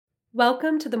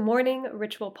Welcome to the Morning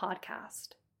Ritual Podcast,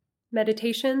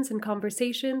 meditations and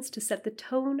conversations to set the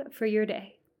tone for your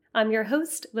day. I'm your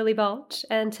host, Lily Balch,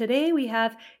 and today we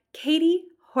have Katie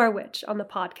Horwitch on the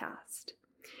podcast.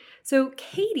 So,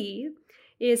 Katie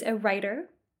is a writer,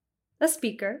 a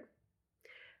speaker,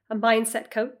 a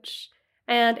mindset coach,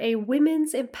 and a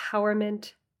women's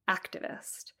empowerment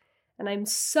activist. And I'm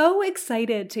so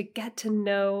excited to get to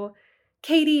know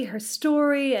Katie, her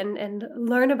story, and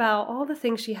learn about all the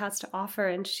things she has to offer.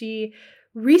 And she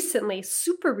recently,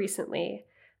 super recently,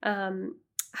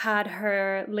 had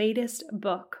her latest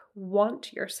book,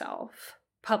 Want Yourself,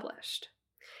 published.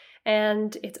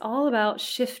 And it's all about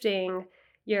shifting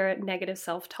your negative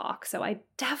self-talk. So I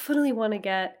definitely want to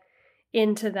get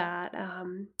into that.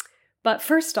 But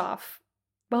first off,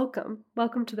 welcome.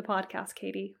 Welcome to the podcast,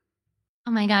 Katie.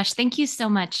 Oh my gosh, thank you so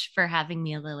much for having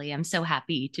me, Lily. I'm so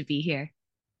happy to be here.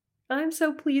 I'm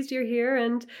so pleased you're here.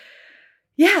 And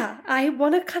yeah, I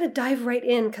want to kind of dive right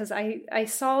in because I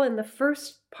saw in the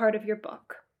first part of your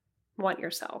book, Want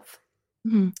Yourself,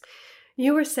 Mhm.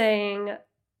 you were saying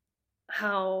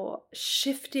how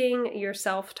shifting your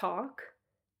self-talk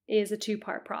is a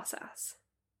two-part process,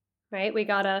 right? We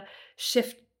got to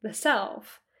shift the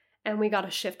self and we got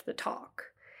to shift the talk.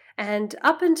 And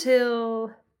up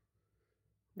until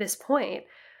this point,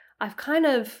 I've kind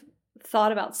of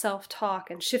thought about self-talk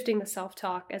and shifting the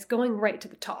self-talk as going right to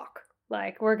the talk.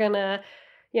 Like we're gonna,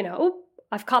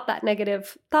 I've caught that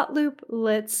negative thought loop.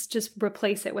 Let's just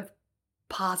replace it with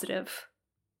positive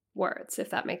words, if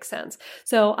that makes sense.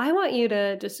 So I want you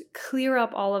to just clear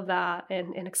up all of that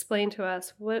and explain to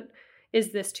us, what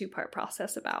is this two-part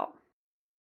process about?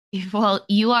 Well,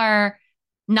 you are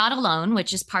not alone,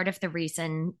 which is part of the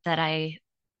reason that I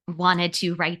wanted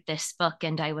to write this book.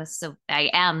 And I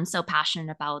am so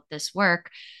passionate about this work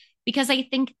because I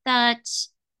think that,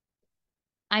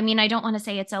 I don't want to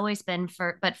say it's always been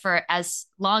but for as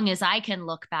long as I can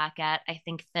look back at, I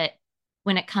think that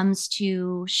when it comes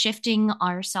to shifting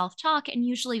our self-talk, and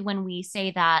usually when we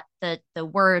say that, the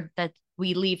word that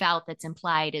we leave out that's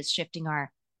implied is shifting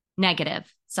our negative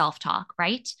self-talk,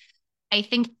 right? I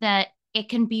think that it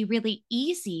can be really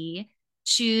easy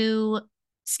to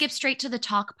skip straight to the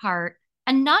talk part,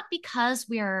 and not because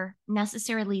we're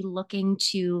necessarily looking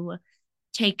to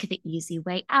take the easy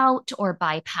way out or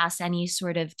bypass any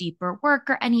sort of deeper work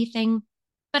or anything.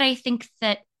 But I think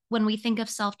that when we think of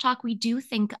self talk, we do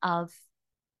think of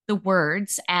the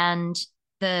words and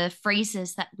the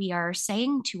phrases that we are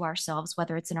saying to ourselves,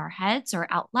 whether it's in our heads or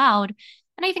out loud.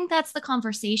 And I think that's the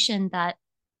conversation that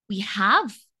we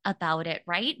have about it,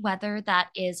 right? Whether that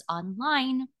is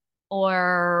online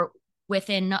or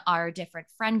within our different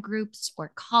friend groups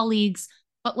or colleagues.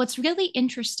 But what's really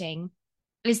interesting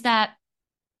is that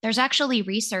there's actually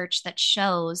research that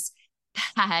shows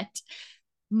that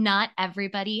not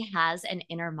everybody has an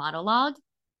inner monologue,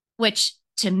 which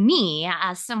to me,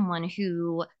 as someone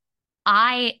who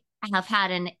I have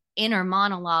had an inner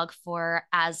monologue for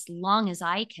as long as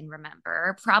I can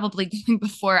remember, probably going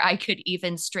before I could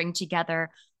even string together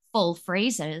full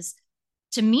phrases.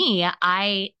 To me,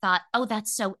 I thought, oh,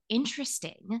 that's so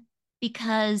interesting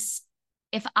because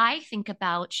if I think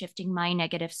about shifting my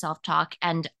negative self talk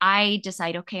and I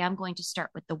decide, okay, I'm going to start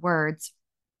with the words,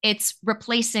 it's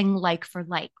replacing like for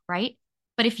like, right?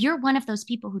 But if you're one of those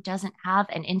people who doesn't have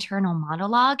an internal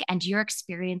monologue and you're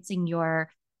experiencing your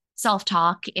self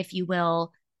talk, if you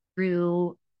will,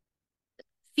 through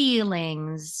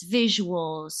feelings,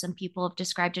 visuals, some people have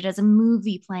described it as a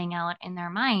movie playing out in their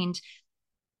mind,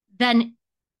 then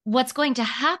what's going to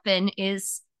happen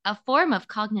is a form of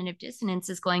cognitive dissonance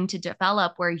is going to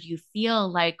develop where you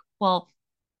feel like, well,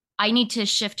 I need to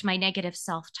shift my negative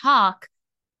self talk.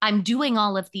 I'm doing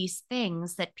all of these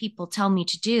things that people tell me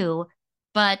to do,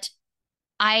 but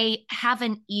I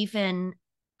haven't even,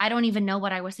 I don't even know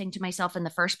what I was saying to myself in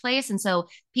the first place. And so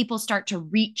people start to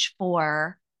reach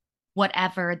for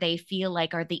whatever they feel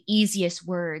like are the easiest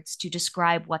words to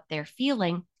describe what they're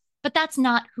feeling. But that's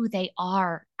not who they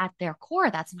are at their core.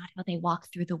 That's not how they walk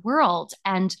through the world.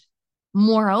 And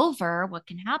moreover, what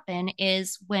can happen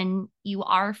is when you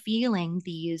are feeling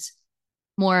these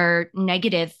more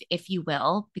negative, if you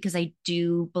will, because I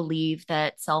do believe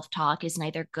that self talk is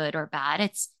neither good or bad.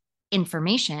 It's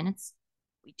information. It's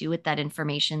we do with that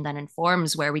information that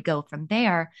informs where we go from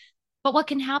there. But what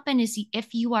can happen is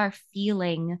if you are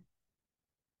feeling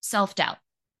self doubt,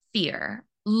 fear,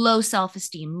 low self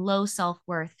esteem, low self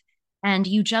worth, and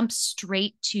you jump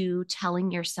straight to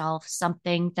telling yourself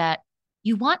something that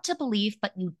you want to believe,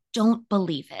 but you don't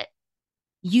believe it,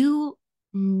 you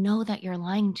know that you're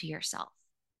lying to yourself.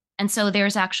 And so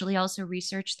there's actually also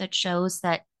research that shows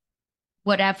that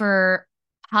whatever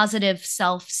positive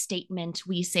self statement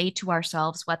we say to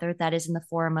ourselves, whether that is in the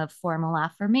form of formal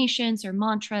affirmations or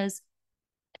mantras,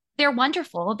 they're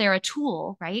wonderful. They're a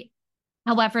tool, right?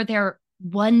 However, they're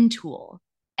one tool,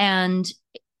 and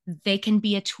they can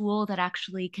be a tool that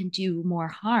actually can do more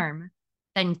harm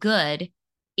than good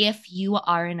if you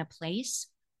are in a place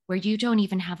where you don't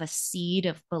even have a seed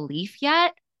of belief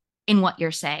yet in what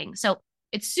you're saying. So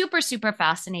it's super, super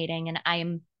fascinating. And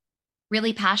I'm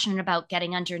really passionate about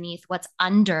getting underneath what's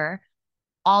under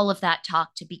all of that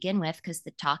talk to begin with, because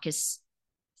the talk is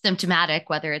symptomatic,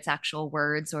 whether it's actual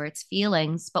words or it's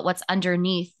feelings, but what's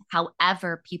underneath,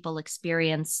 however people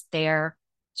experience their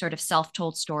sort of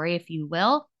self-told story, if you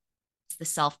will, it's the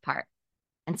self part.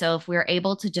 And so if we're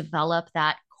able to develop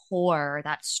that core,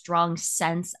 that strong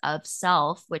sense of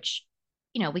self, which,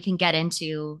 we can get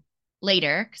into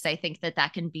later, because I think that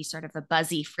that can be sort of a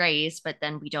buzzy phrase, but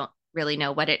then we don't really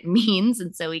know what it means.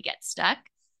 And so we get stuck.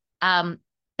 Um,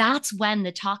 that's when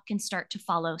the talk can start to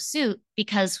follow suit,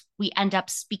 because we end up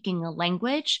speaking a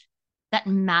language that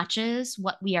matches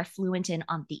what we are fluent in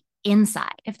on the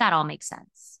inside, if that all makes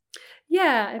sense.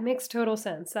 Yeah, it makes total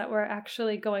sense that we're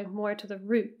actually going more to the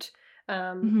root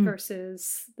Mm-hmm.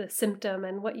 versus the symptom.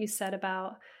 And what you said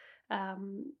about,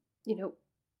 um, you know,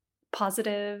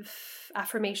 positive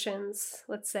affirmations,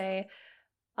 let's say,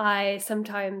 I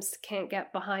sometimes can't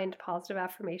get behind positive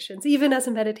affirmations, even as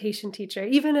a meditation teacher,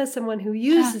 even as someone who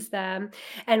Yeah. uses them.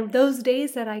 And those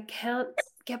days that I can't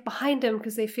get behind them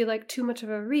because they feel like too much of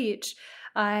a reach,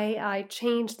 I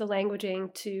change the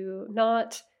languaging to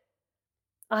not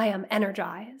I am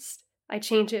energized. I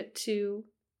change it to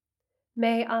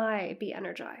may I be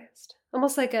energized.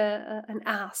 Almost like an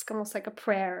ask, almost like a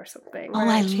prayer or something, Oh, where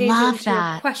I I change it love into a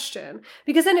that. question.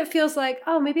 Because then it feels like,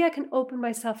 oh, maybe I can open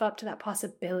myself up to that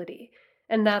possibility.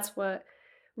 And that's what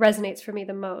resonates for me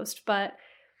the most. But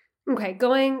okay,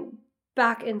 going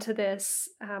back into this,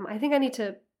 I think I need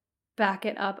to back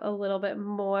it up a little bit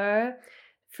more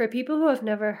for people who have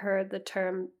never heard the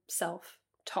term self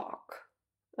talk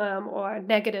or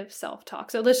negative self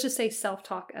talk. So let's just say self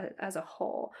talk as a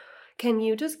whole. Can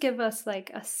you just give us like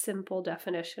a simple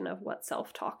definition of what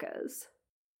self talk is?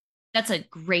 That's a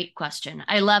great question.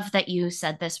 I love that you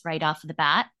said this right off the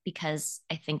bat, because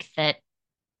I think that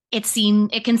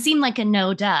it can seem like a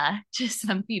no duh to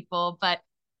some people, but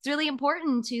it's really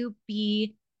important to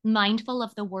be mindful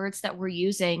of the words that we're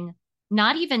using,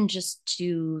 not even just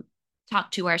to talk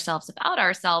to ourselves about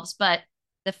ourselves, but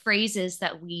the phrases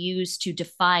that we use to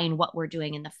define what we're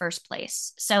doing in the first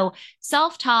place. So,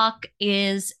 self talk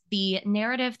is the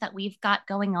narrative that we've got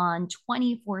going on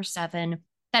 24/7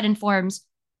 that informs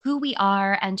who we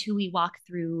are and who we walk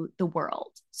through the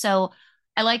world. So,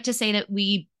 I like to say that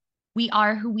we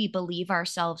are who we believe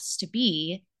ourselves to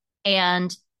be.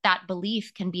 And that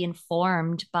belief can be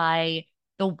informed by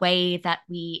the way that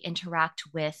we interact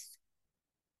with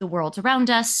the world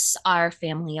around us, our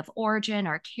family of origin,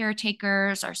 our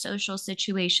caretakers, our social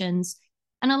situations.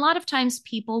 And a lot of times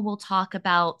people will talk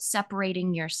about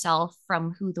separating yourself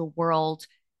from who the world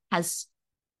has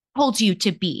told you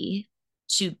to be,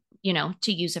 to,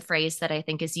 to use a phrase that I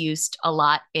think is used a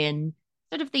lot in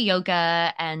sort of the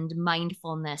yoga and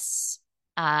mindfulness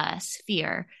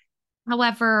sphere.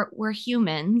 However, we're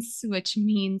humans, which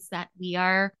means that we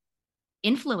are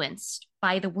influenced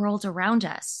by the world around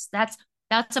us. That's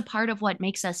a part of what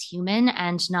makes us human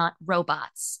and not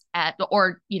robots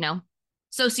or,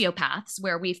 sociopaths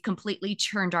where we've completely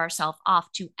turned ourselves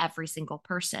off to every single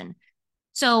person.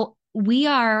 So we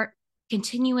are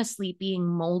continuously being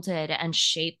molded and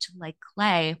shaped like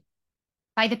clay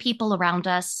by the people around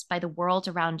us, by the world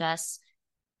around us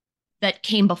that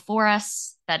came before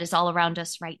us, that is all around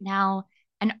us right now.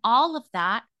 And all of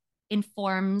that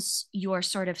informs your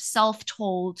sort of self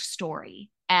told story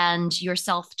and your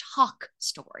self talk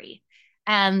story.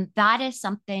 And that is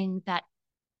something that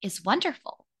is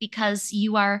wonderful, because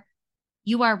you are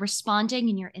responding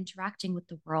and you're interacting with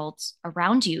the world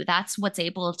around you. That's what's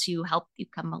able to help you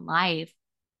come alive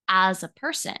as a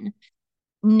person.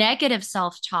 Negative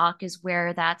self talk is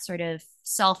where that sort of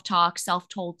self talk, self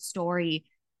told story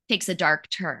takes a dark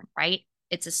turn, right?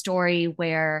 It's a story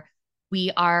where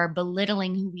we are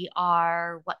belittling who we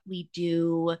are, what we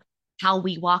do, how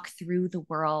we walk through the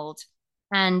world.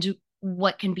 And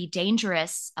what can be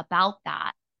dangerous about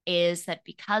that is that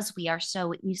because we are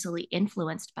so easily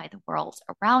influenced by the world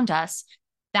around us,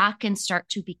 that can start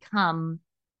to become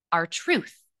our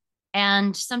truth.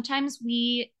 And sometimes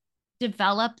we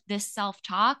develop this self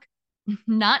talk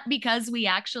not because we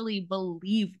actually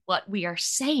believe what we are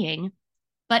saying,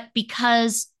 but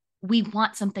because we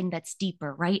want something that's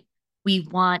deeper, right? We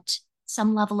want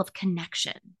some level of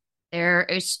connection. There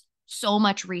is so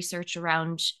much research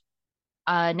around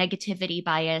negativity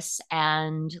bias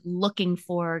and looking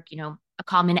for, a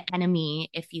common enemy,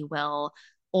 if you will,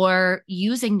 or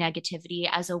using negativity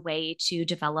as a way to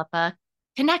develop a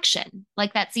connection,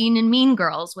 like that scene in Mean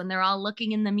Girls when they're all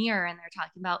looking in the mirror and they're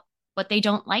talking about what they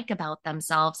don't like about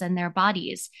themselves and their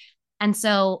bodies. And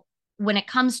so when it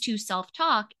comes to self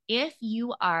talk, if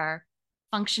you are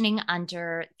functioning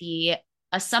under the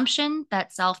assumption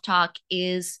that self talk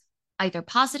is either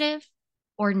positive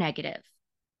or negative,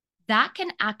 that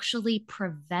can actually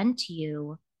prevent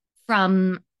you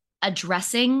from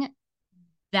addressing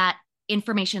that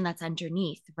information that's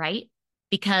underneath, right?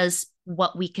 Because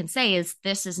what we can say is,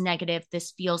 this is negative,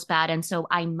 this feels bad, and so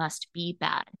I must be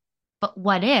bad. But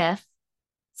what if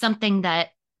something that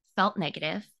felt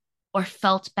negative or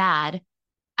felt bad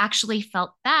actually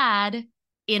felt bad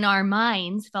in our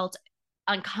minds, felt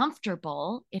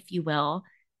uncomfortable, if you will,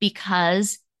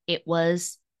 because it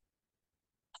was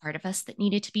part of us that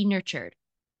needed to be nurtured,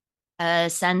 a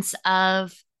sense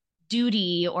of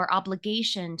duty or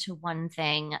obligation to one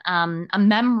thing, a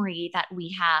memory that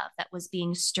we have that was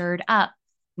being stirred up.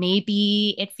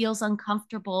 Maybe it feels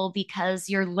uncomfortable because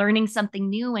you're learning something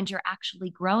new and you're actually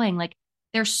growing. Like,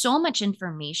 there's so much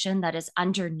information that is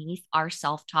underneath our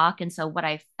self talk. And so, what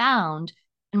I found,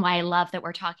 and why I love that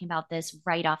we're talking about this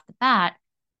right off the bat,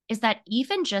 is that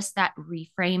even just that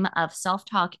reframe of self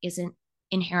talk isn't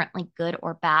inherently good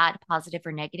or bad, positive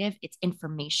or negative, it's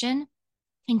information,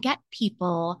 can get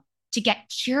people to get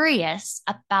curious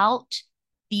about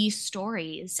these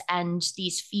stories and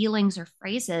these feelings or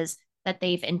phrases that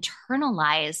they've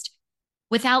internalized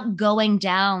without going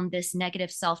down this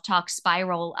negative self talk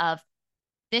spiral of,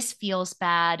 this feels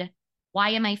bad. Why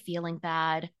am I feeling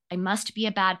bad? I must be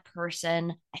a bad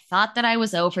person. I thought that I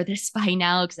was over this by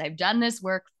now because I've done this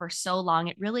work for so long.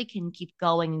 It really can keep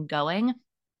going and going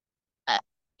uh,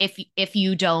 if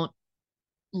you don't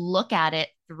look at it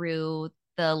through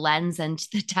the lens and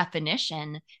the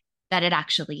definition that it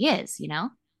actually is.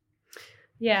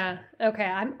 Yeah. Okay.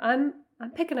 I'm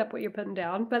picking up what you're putting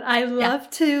down, but I Yeah. love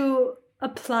to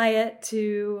apply it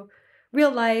to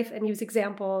real life and use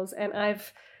examples. And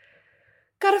I've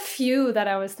got a few that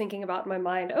I was thinking about in my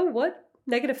mind. Oh, what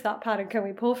negative thought pattern can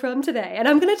we pull from today? And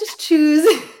I'm gonna just choose.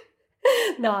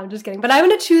 No, I'm just kidding. But I'm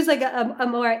gonna choose like a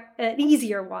more an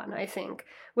easier one, I think,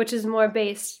 which is more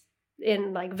based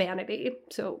in like vanity.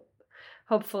 So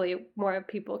hopefully more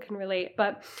people can relate.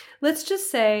 But let's just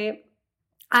say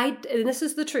and this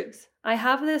is the truth. I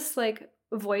have this like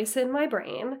voice in my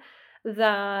brain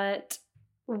that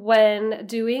when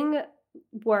doing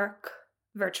work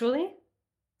virtually,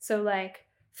 so like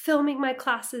filming my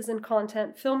classes and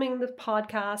content, filming the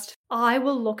podcast, I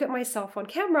will look at myself on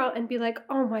camera and be like,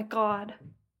 oh my God,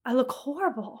 I look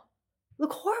horrible. I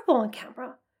look horrible on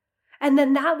camera. And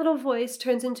then that little voice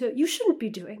turns into, you shouldn't be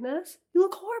doing this. You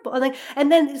look horrible.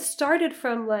 And then it started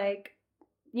from like,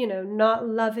 not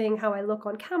loving how I look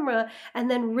on camera, and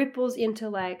then ripples into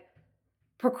like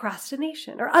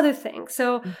procrastination or other things.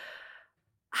 So,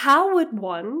 how would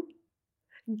one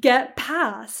get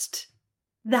past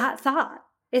that thought?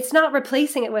 It's not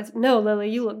replacing it with, no, Lily,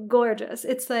 you look gorgeous.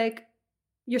 It's like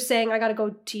you're saying, I got to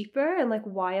go deeper, and like,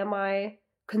 why am I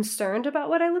concerned about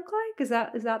what I look like? Is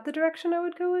that the direction I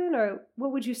would go in, or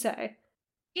what would you say?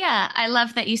 Yeah, I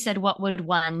love that you said, what would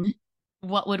one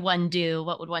do?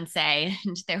 What would one say?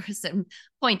 And there was some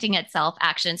pointing at self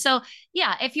action. So,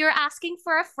 yeah, if you're asking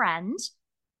for a friend,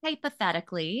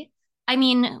 hypothetically, I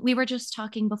mean, we were just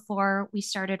talking before we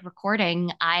started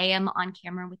recording. I am on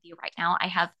camera with you right now. I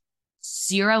have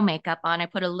zero makeup on. I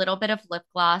put a little bit of lip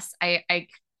gloss. I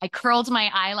curled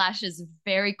my eyelashes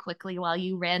very quickly while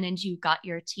you ran and you got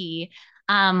your tea.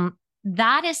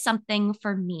 That is something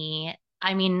for me.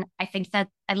 I mean, I think that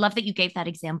I love that you gave that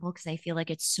example because I feel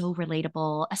like it's so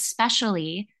relatable,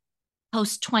 especially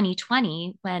post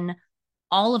 2020 when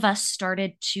all of us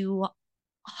started to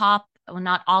well,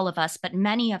 not all of us, but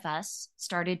many of us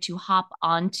started to hop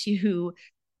onto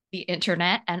the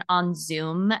internet and on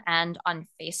Zoom and on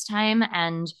FaceTime.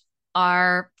 And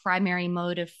our primary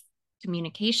mode of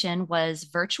communication was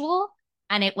virtual,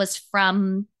 and it was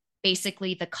from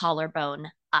basically the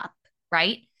collarbone up,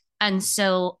 right? And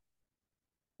so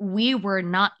we were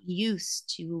not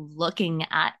used to looking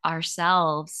at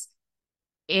ourselves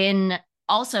in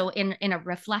also in a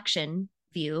reflection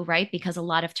view, right? Because a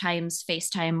lot of times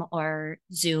FaceTime or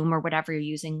Zoom or whatever you're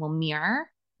using will mirror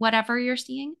whatever you're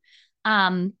seeing.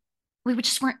 Um, we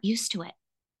just weren't used to it.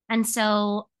 And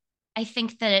so I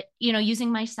think that,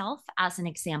 using myself as an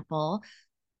example,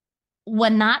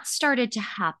 when that started to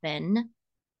happen,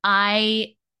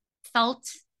 I felt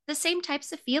the same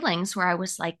types of feelings where I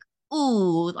was like,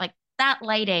 ooh, like that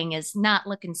lighting is not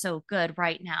looking so good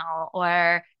right now,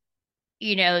 or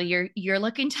you're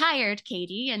looking tired,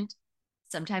 Katie. And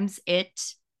sometimes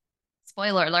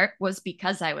spoiler alert, was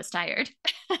because I was tired.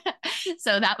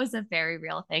 So that was a very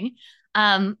real thing.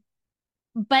 Um,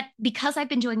 but because I've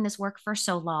been doing this work for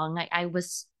so long,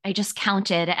 I just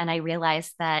counted and I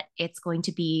realized that it's going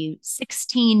to be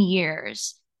 16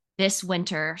 years this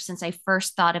winter since I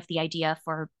first thought of the idea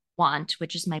for Want,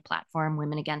 which is my platform,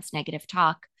 Women Against Negative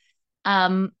Talk.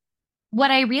 Um, what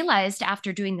I realized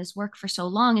after doing this work for so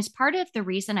long is part of the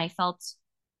reason I felt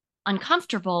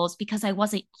uncomfortable is because I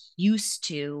wasn't used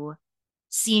to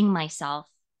seeing myself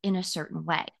in a certain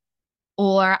way,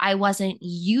 or I wasn't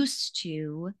used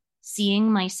to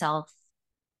seeing myself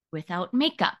without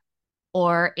makeup,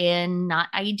 or in not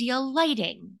ideal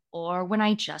lighting, or when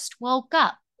I just woke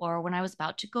up, or when I was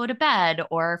about to go to bed,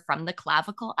 or from the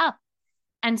clavicle up.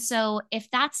 And so, if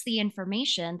that's the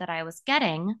information that I was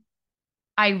getting,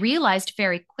 I realized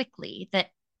very quickly that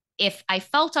if I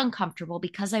felt uncomfortable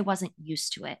because I wasn't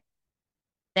used to it,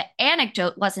 the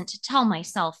anecdote wasn't to tell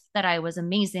myself that I was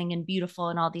amazing and beautiful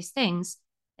and all these things.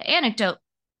 The anecdote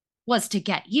was to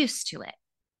get used to it.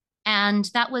 And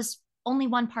that was only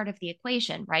one part of the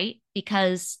equation, right?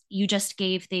 Because you just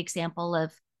gave the example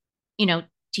of, you know,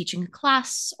 teaching a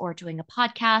class or doing a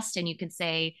podcast, and you can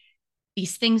say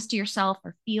these things to yourself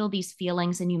or feel these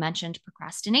feelings. And you mentioned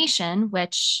procrastination,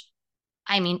 which,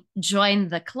 I mean, join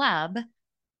the club.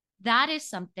 That is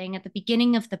something at the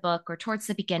beginning of the book or towards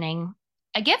the beginning.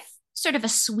 I give sort of a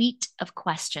suite of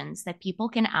questions that people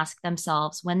can ask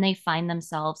themselves when they find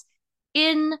themselves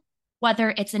in,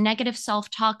 whether it's a negative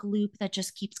self-talk loop that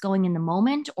just keeps going in the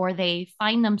moment, or they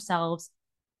find themselves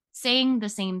saying the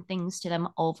same things to them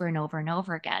over and over and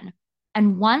over again.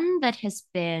 And one that has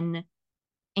been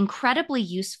incredibly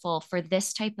useful for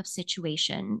this type of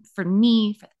situation, for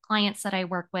me, for the clients that I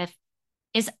work with,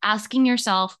 is asking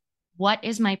yourself, what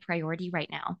is my priority right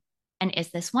now? And is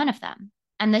this one of them?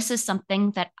 And this is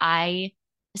something that I,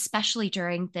 especially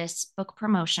during this book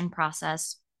promotion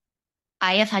process,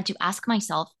 I have had to ask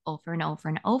myself over and over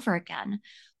and over again,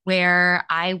 where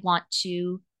I want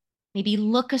to maybe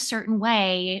look a certain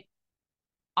way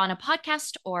on a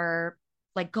podcast, or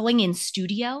like going in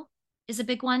studio is a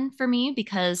big one for me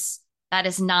because that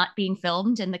is not being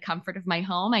filmed in the comfort of my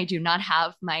home. I do not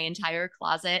have my entire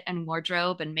closet and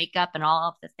wardrobe and makeup and all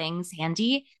of the things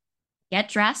handy. Get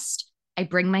dressed, I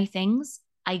bring my things,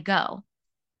 I go.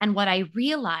 And what I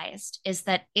realized is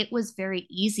that it was very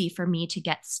easy for me to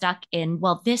get stuck in,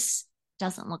 well, this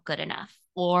doesn't look good enough,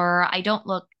 or I don't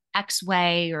look X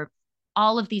way, or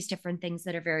all of these different things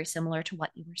that are very similar to what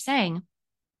you were saying.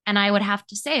 And I would have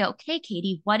to say, okay,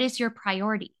 Katie, what is your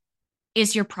priority?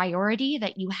 Is your priority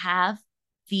that you have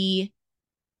the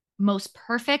most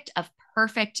perfect of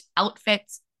perfect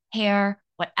outfits, hair,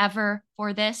 whatever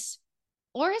for this?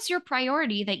 Or is your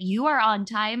priority that you are on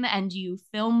time and you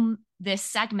film this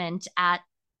segment at,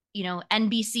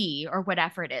 NBC or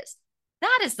whatever it is?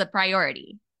 That is the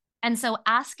priority. And so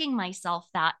asking myself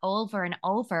that over and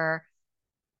over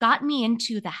got me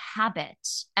into the habit.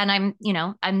 And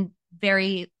I'm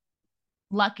very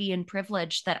lucky and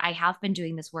privileged that I have been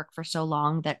doing this work for so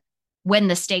long that when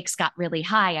the stakes got really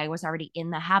high, I was already in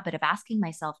the habit of asking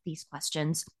myself these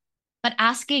questions. But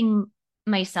asking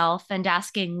myself and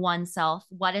asking oneself,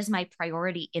 what is my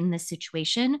priority in this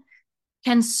situation,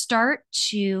 can start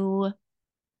to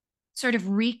sort of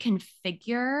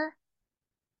reconfigure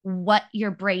what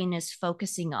your brain is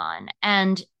focusing on.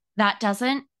 And that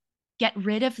doesn't get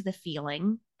rid of the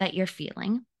feeling that you're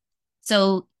feeling.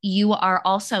 So you are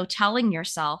also telling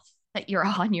yourself that you're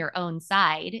on your own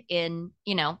side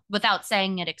without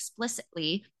saying it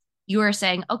explicitly. You are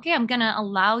saying, okay, I'm going to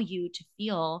allow you to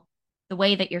feel the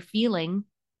way that you're feeling.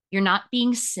 You're not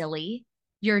being silly.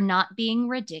 You're not being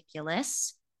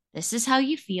ridiculous. This is how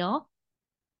you feel.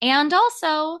 And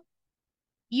also,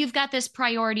 you've got this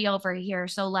priority over here.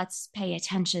 So let's pay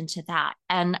attention to that.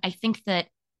 And I think that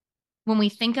when we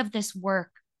think of this work,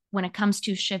 when it comes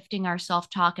to shifting our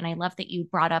self-talk, and I love that you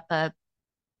brought up a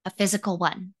physical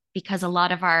one, because a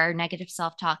lot of our negative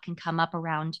self-talk can come up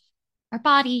around our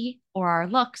body or our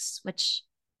looks, which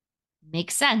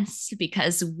makes sense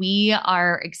because we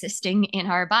are existing in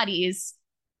our bodies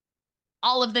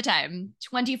all of the time,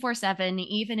 24/7,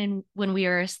 even when we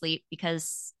are asleep,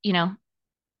 because,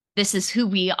 this is who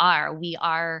we are. We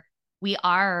are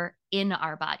in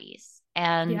our bodies.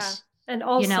 And, Yeah. And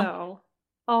you know,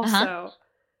 uh-huh. also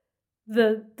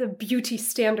the beauty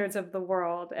standards of the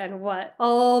world, and what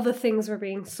all the things were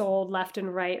being sold left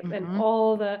and right, and Mm-hmm.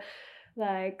 all the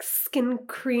like skin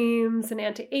creams and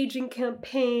anti-aging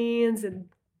campaigns and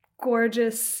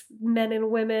gorgeous men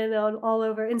and women all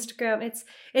over Instagram.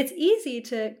 It's easy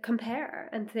to compare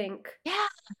and think. Yeah.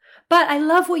 But I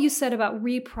love what you said about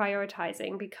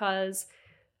reprioritizing, because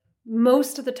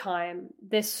most of the time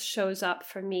this shows up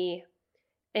for me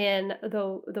in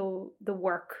the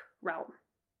work realm,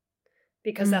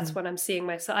 because that's Mm. when I'm seeing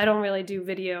myself. I don't really do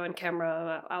video and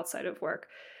camera outside of work.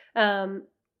 Um,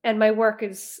 and my work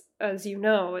is, as you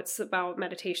know, it's about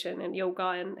meditation and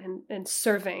yoga and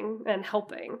serving and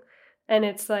helping. And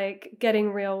it's like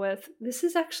getting real with, this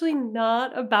is actually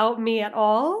not about me at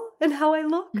all and how I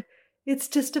look. It's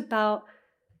just about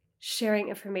sharing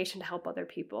information to help other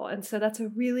people. And so that's a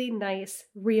really nice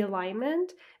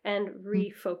realignment and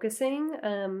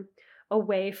refocusing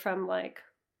away from like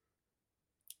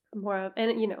more,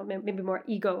 and maybe more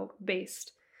ego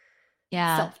based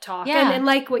Yeah. self-talk. Yeah. And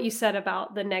like what you said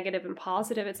about the negative and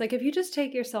positive, it's like if you just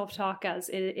take your self-talk as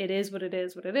it is what it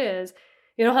is, what it is,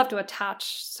 you don't have to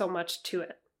attach so much to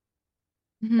it,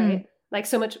 Mhm. right? Like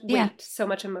so much Yeah. weight, so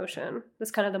much emotion.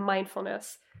 That's kind of the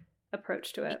mindfulness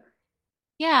approach to it.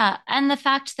 Yeah. And the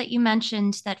fact that you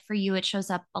mentioned that for you, it shows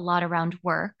up a lot around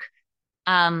work.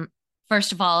 Um,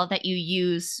 First of all, that you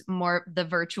use more the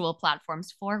virtual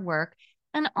platforms for work.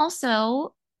 And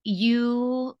also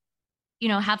you,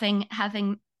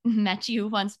 having met you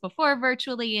once before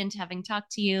virtually and having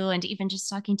talked to you and even just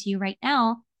talking to you right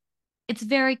now, it's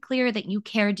very clear that you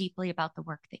care deeply about the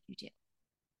work that you do.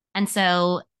 And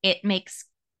so it makes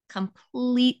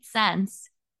complete sense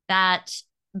that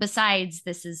besides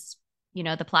this is,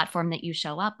 the platform that you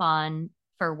show up on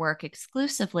for work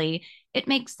exclusively, it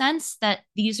makes sense that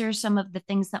these are some of the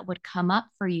things that would come up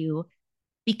for you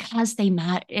because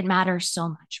it matters so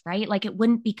much, right? Like it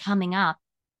wouldn't be coming up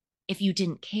if you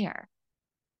didn't care.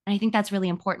 And I think that's really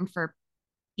important for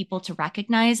people to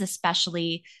recognize,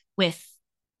 especially with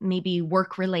maybe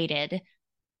work related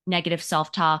negative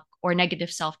self talk or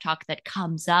negative self talk that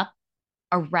comes up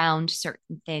around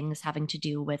certain things having to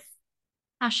do with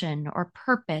passion or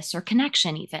purpose or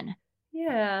connection, even.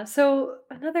 Yeah. So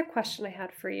another question I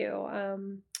had for you.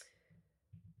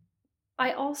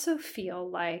 I also feel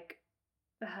like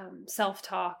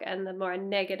self-talk and the more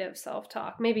negative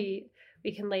self-talk, maybe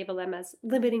we can label them as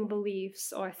limiting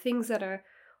beliefs or things that are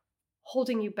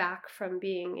holding you back from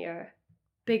being your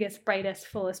biggest, brightest,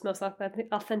 fullest, most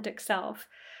authentic self.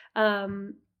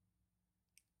 Um,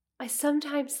 I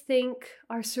sometimes think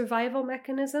our survival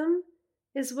mechanism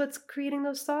is what's creating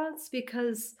those thoughts,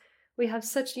 because we have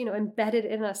such, embedded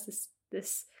in us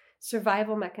this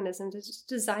survival mechanism that's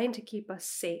designed to keep us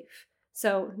safe.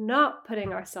 So not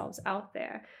putting ourselves out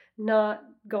there, not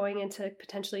going into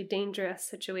potentially dangerous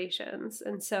situations.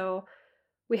 And so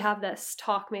we have this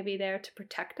talk maybe there to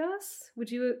protect us. Would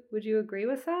you agree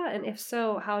with that? And if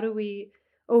so, how do we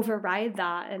override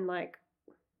that and like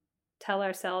tell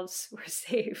ourselves we're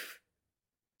safe?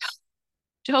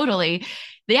 Totally.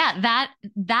 Yeah,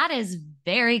 that is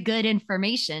very good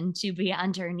information to be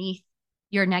underneath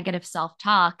your negative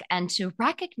self-talk and to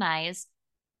recognize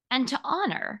and to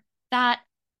honor that,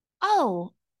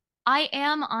 oh, I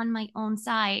am on my own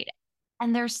side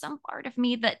and there's some part of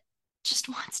me that just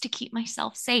wants to keep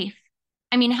myself safe.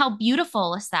 I mean, how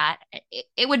beautiful is that?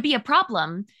 It would be a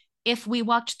problem if we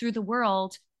walked through the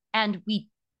world and we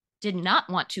did not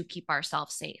want to keep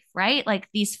ourselves safe, right? Like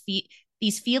these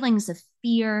feelings of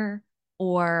fear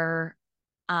or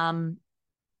um,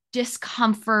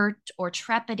 discomfort or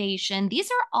trepidation, these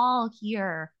are all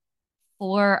here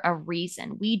for a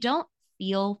reason. We don't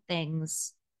feel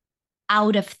things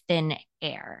out of thin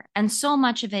air. And so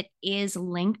much of it is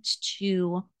linked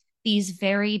to these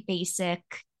very basic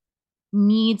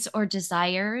needs or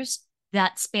desires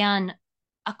that span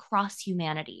across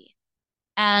humanity.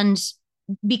 And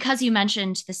because you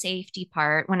mentioned the safety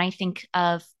part, when I think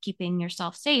of keeping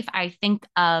yourself safe, I think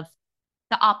of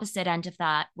the opposite end of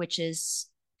that, which is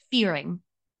fearing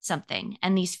something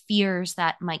and these fears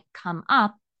that might come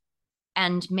up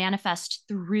and manifest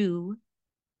through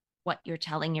what you're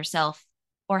telling yourself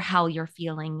or how you're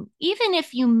feeling, even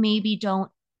if you maybe don't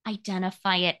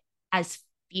identify it as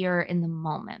fear in the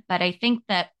moment. But I think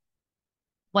that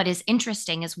what is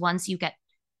interesting is once you get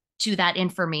to that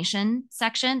information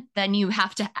section, then you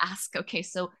have to ask, okay,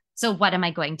 so what am I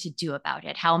going to do about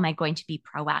it? How am I going to be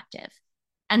proactive?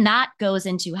 And that goes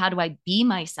into how do I be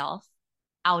myself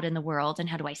out in the world and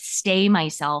how do I stay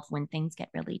myself when things get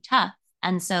really tough?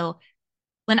 And so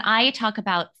when I talk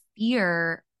about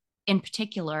fear in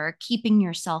particular, keeping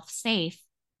yourself safe,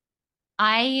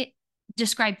 I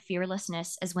describe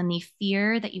fearlessness as when the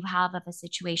fear that you have of a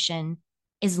situation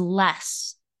is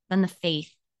less than the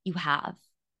faith you have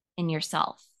in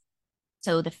yourself.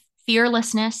 So the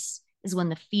fearlessness is when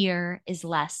the fear is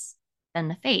less than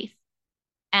the faith.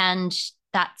 And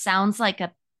that sounds like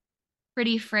a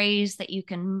pretty phrase that you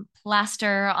can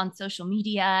plaster on social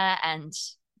media. And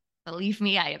believe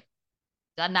me, I have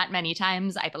done that many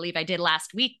times. I believe I did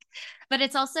last week. But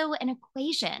it's also an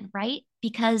equation, right?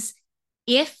 Because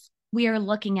if we are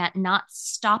looking at not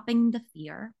stopping the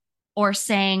fear or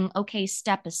saying, okay,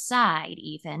 step aside,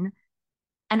 even,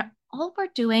 and all we're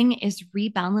doing is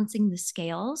rebalancing the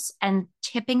scales and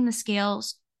tipping the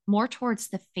scales more towards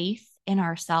the faith in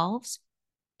ourselves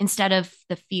instead of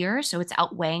the fear. So it's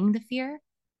outweighing the fear.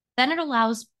 Then it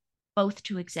allows both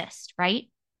to exist, right?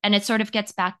 And it sort of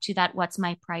gets back to that what's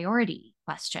my priority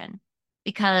question.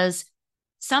 Because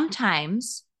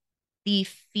sometimes the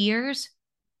fears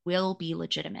will be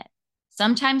legitimate.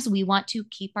 Sometimes we want to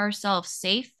keep ourselves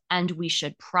safe, and we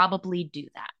should probably do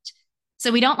that.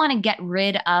 So we don't want to get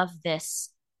rid of this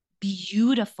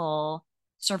beautiful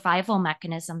survival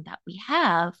mechanism that we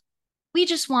have. We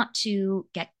just want to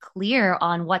get clear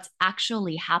on what's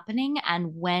actually happening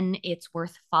and when it's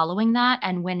worth following that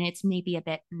and when it's maybe a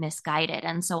bit misguided.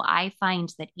 And so I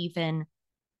find that even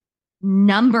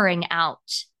numbering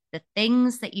out the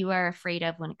things that you are afraid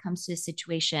of when it comes to a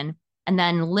situation, and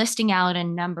then listing out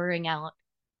and numbering out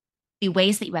the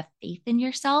ways that you have faith in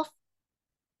yourself,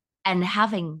 and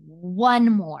having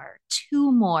one more,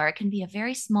 two more, it can be a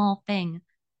very small thing.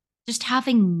 Just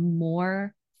having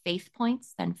more faith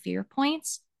points than fear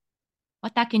points,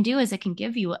 what that can do is it can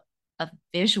give you a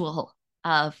visual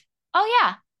of, oh,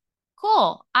 yeah,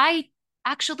 cool. I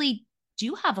actually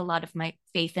do have a lot of my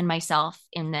faith in myself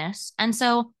in this. And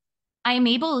so I am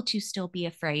able to still be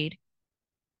afraid,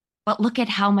 but look at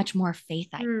how much more faith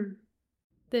I have.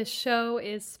 This show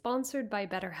is sponsored by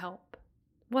BetterHelp.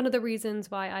 One of the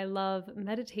reasons why I love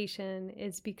meditation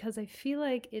is because I feel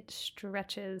like it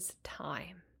stretches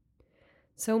time.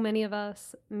 So many of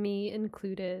us, me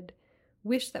included,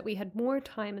 wish that we had more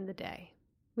time in the day.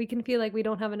 We can feel like we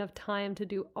don't have enough time to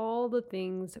do all the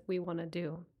things we want to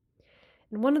do.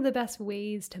 And one of the best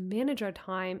ways to manage our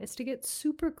time is to get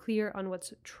super clear on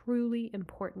what's truly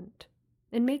important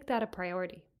and make that a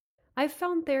priority. I've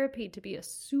found therapy to be a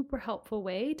super helpful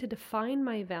way to define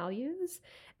my values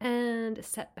and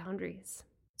set boundaries.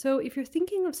 So if you're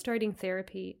thinking of starting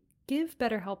therapy, give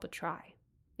BetterHelp a try.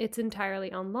 It's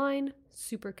entirely online,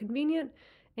 super convenient,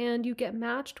 and you get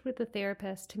matched with a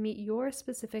therapist to meet your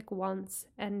specific wants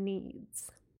and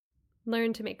needs.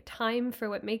 Learn to make time for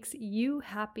what makes you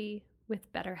happy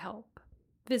with BetterHelp.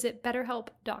 Visit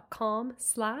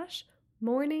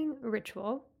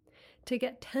betterhelp.com/morningritual to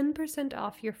get 10%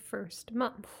 off your first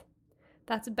month.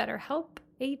 That's BetterHelp,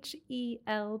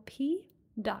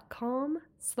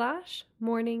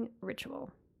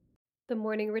 HELP.com/morningritual. The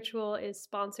Morning Ritual is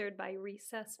sponsored by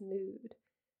Recess Mood.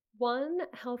 One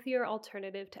healthier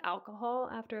alternative to alcohol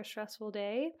after a stressful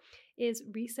day is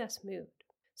Recess Mood.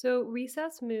 So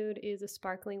Recess Mood is a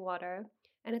sparkling water,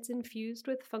 and it's infused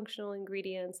with functional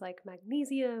ingredients like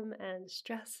magnesium and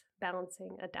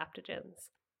stress-balancing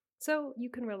adaptogens. So you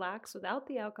can relax without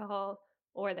the alcohol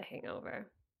or the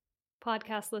hangover.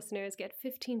 Podcast listeners get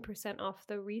 15% off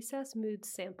the Recess Mood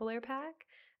Sampler Pack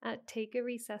at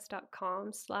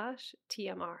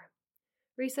takearecess.com/TMR.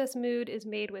 Recess Mood is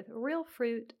made with real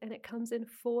fruit, and it comes in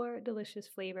 4 delicious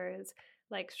flavors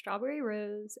like strawberry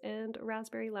rose and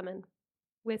raspberry lemon.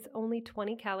 With only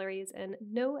 20 calories and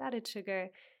no added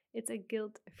sugar, it's a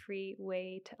guilt-free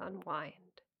way to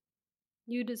unwind.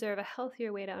 You deserve a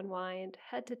healthier way to unwind.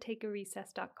 Head to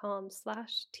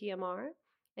takearecess.com/TMR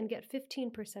and get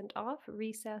 15% off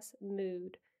Recess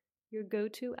Mood, your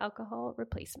go-to alcohol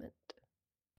replacement.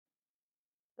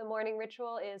 The Morning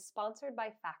Ritual is sponsored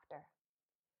by Factor.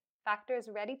 Factor's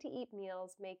ready-to-eat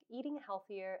meals make eating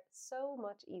healthier so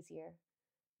much easier.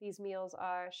 These meals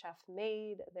are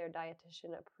chef-made, they're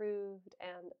dietitian approved,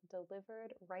 and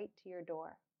delivered right to your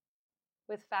door.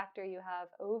 With Factor, you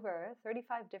have over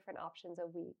 35 different options a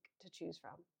week to choose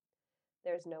from.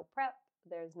 There's no prep,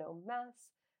 there's no mess.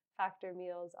 Factor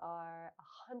meals are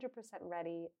 100%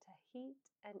 ready to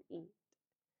heat and eat.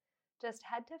 Just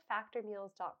head to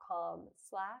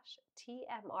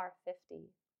factormeals.com/TMR50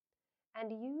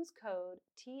 and use code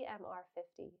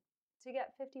TMR50 to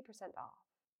get 50% off.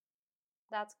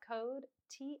 That's code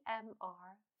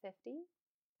TMR50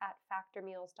 at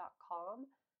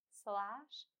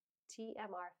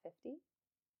factormeals.com/TMR50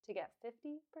 to get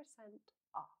 50%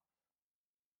 off.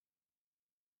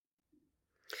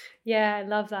 Yeah, I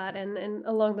love that. And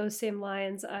along those same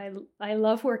lines, I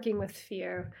love working with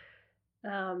fear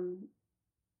in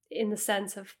the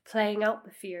sense of playing out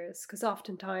the fears, because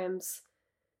oftentimes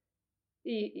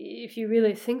if you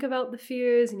really think about the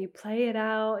fears and you play it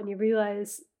out and you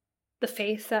realize the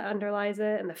faith that underlies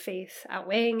it and the faith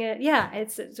outweighing it. Yeah,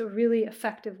 it's a really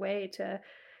effective way to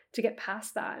get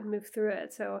past that and move through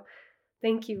it. So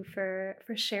thank you for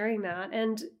sharing that.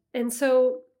 And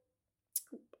so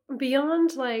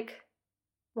beyond like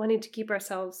wanting to keep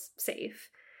ourselves safe,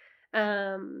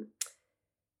 I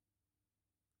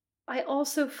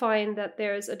also find that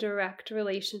there's a direct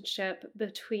relationship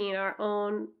between our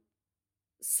own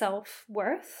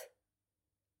self-worth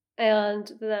and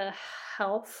the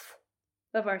health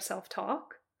of our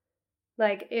self-talk.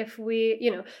 Like if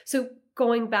we, so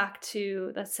going back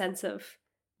to the sense of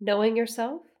knowing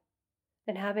yourself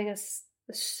and having a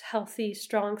healthy,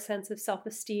 strong sense of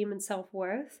self-esteem and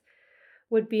self-worth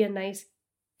would be a nice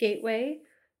gateway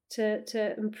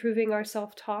to improving our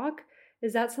self-talk.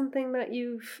 Is that something that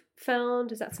you've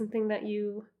found? Is that something that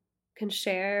you can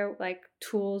share, like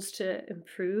tools to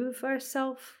improve our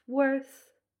self-worth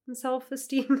and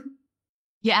self-esteem?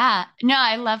 Yeah. No,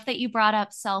 I love that you brought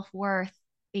up self-worth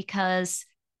because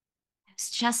I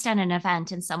was just at an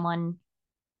event and someone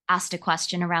asked a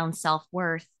question around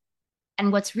self-worth.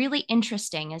 And what's really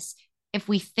interesting is if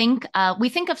we think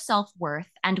of self-worth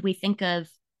and we think of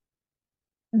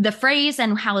the phrase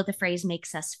and how the phrase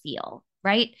makes us feel,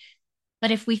 right?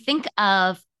 But if we think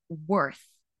of worth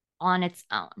on its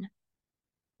own,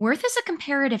 worth is a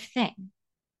comparative thing.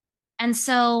 And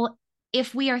so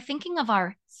if we are thinking of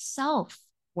our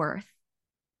self-worth,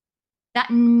 that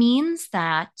means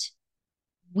that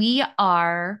we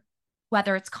are,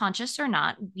 whether it's conscious or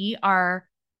not, we are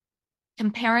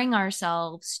comparing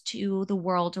ourselves to the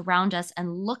world around us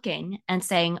and looking and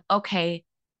saying, okay,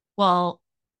 well,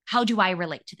 how do I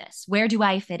relate to this? Where do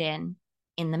I fit in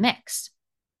the mix?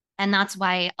 And that's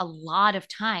why a lot of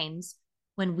times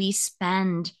when we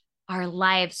spend our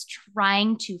lives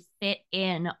trying to fit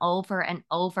in over and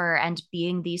over and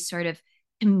being these sort of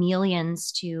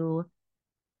chameleons to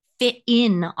fit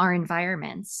in our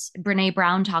environments. Brene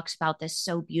Brown talks about this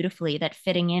so beautifully that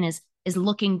fitting in is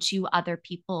looking to other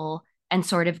people and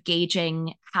sort of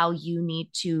gauging how you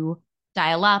need to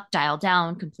dial up, dial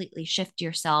down, completely shift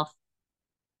yourself.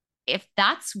 If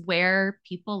that's where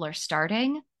people are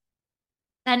starting,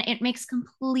 then it makes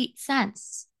complete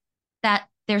sense that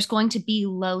there's going to be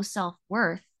low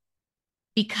self-worth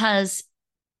because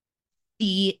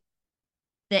the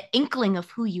the inkling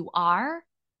of who you are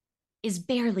is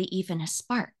barely even a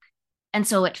spark. And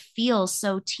so it feels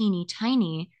so teeny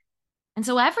tiny. And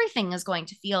so everything is going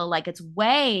to feel like it's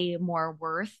way more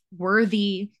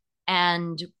worthy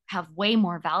and have way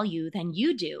more value than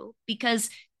you do because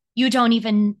you don't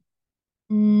even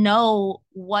know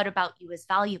what about you is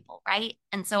valuable, right?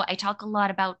 And so I talk a lot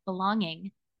about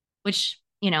belonging, which,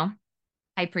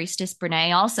 High Priestess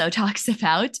Brene also talks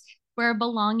about, where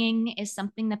belonging is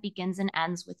something that begins and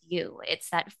ends with you. It's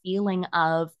that feeling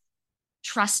of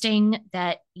trusting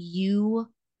that you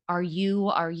are you,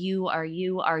 are you, are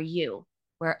you, are you,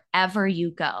 wherever you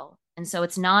go. And so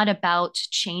it's not about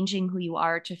changing who you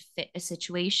are to fit a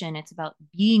situation. It's about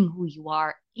being who you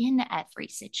are in every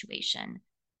situation.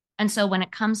 And so when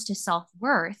it comes to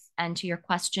self-worth and to your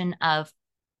question of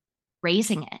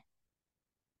raising it,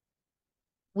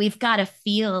 we've got to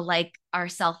feel like our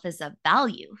self is of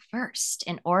value first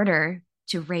in order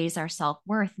to raise our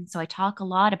self-worth. And so I talk a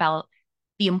lot about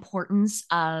the importance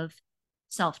of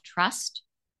self-trust,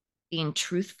 being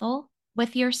truthful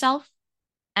with yourself,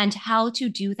 and how to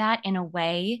do that in a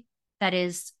way that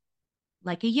is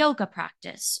like a yoga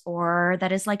practice or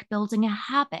that is like building a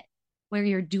habit where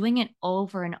you're doing it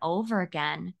over and over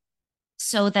again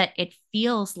so that it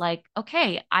feels like,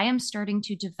 okay, I am starting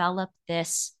to develop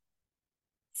this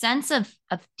sense of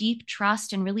deep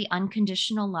trust and really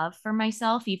unconditional love for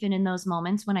myself, even in those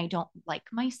moments when I don't like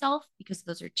myself, because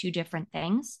those are two different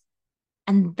things.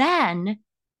 And then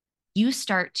you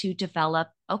start to develop,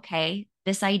 okay,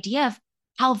 this idea of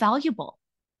how valuable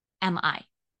am I?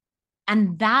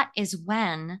 And that is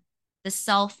when the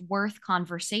self-worth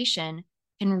conversation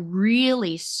can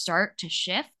really start to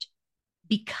shift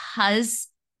because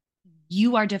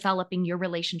you are developing your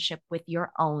relationship with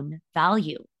your own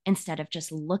value instead of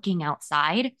just looking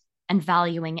outside and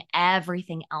valuing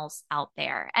everything else out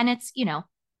there. And it's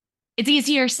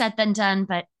easier said than done,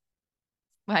 but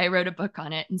I wrote a book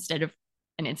on it instead of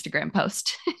an Instagram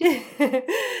post.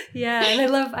 Yeah, and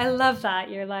I love that.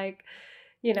 You're like,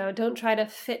 don't try to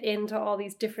fit into all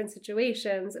these different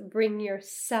situations, bring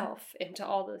yourself into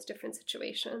all those different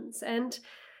situations. And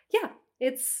yeah,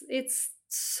 it's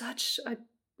such an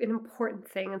important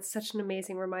thing and such an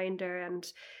amazing reminder.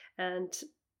 And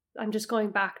I'm just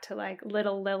going back to like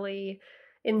little Lily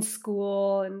in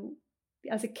school and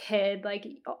as a kid, like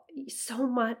so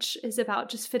much is about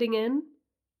just fitting in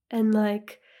and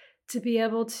like to be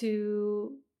able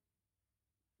to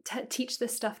teach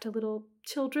this stuff to little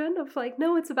children of like,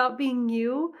 no, it's about being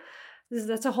you.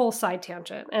 That's a whole side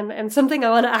tangent. And something I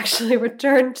want to actually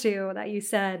return to that you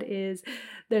said is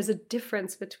there's a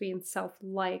difference between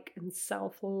self-like and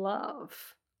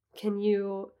self-love. Can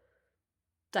you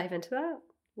dive into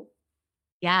that?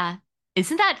 Yeah.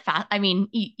 Isn't that fast? I mean,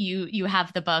 you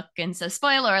have the book, and so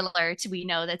spoiler alert, we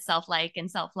know that self-like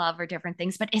and self-love are different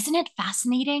things, but isn't it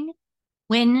fascinating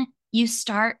when you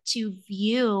start to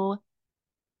view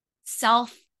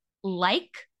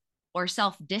self-like or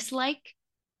self-dislike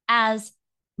as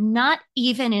not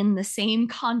even in the same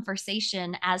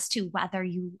conversation as to whether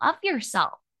you love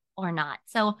yourself or not.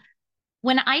 So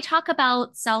when I talk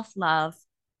about self-love,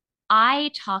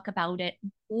 I talk about it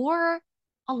more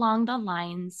along the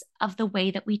lines of the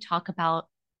way that we talk about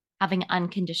having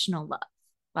unconditional love,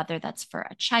 whether that's for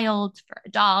a child, for a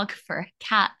dog, for a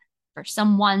cat, for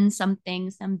someone, something,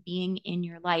 some being in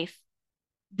your life.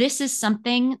 This is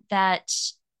something that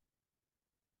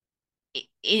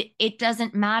it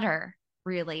doesn't matter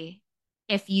really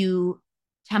if you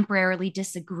temporarily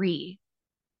disagree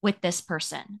with this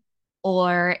person,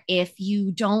 or if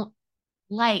you don't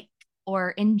like or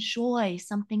enjoy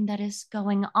something that is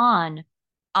going on.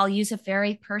 I'll use a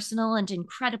very personal and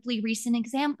incredibly recent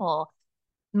example.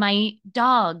 My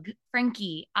dog,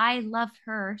 Frankie, I love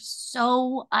her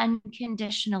so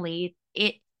unconditionally.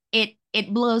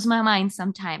 It blows my mind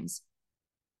sometimes.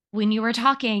 When you were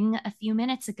talking a few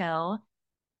minutes ago,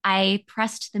 I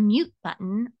pressed the mute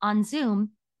button on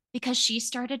Zoom because she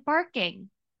started barking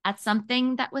at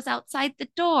something that was outside the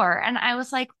door. And I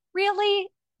was like, really?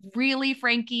 Really,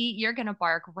 Frankie, you're going to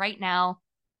bark right now?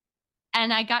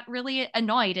 And I got really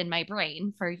annoyed in my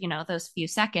brain for, those few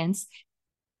seconds.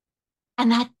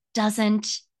 And that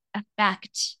doesn't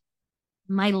affect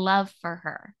my love for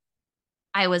her.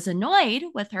 I was annoyed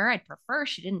with her. I'd prefer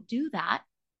she didn't do that.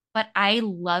 But I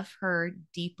love her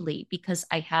deeply because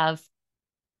I have,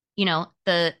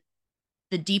 the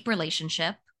deep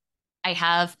relationship. I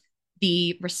have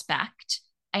the respect.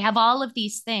 I have all of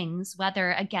these things,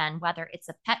 whether it's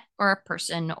a pet or a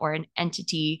person or an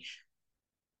entity.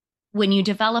 When you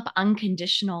develop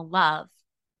unconditional love,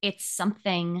 it's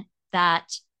something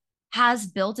that has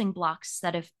building blocks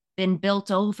that have been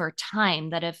built over time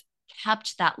that have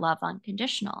kept that love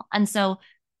unconditional. And so,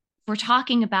 if we're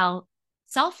talking about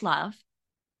self love,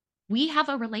 we have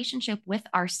a relationship with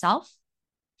ourself,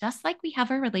 just like we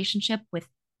have a relationship with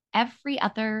every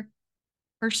other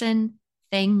person,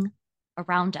 thing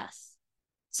around us.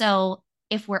 So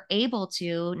if we're able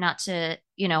to, not to,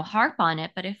 harp on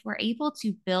it, but if we're able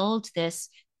to build this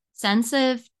sense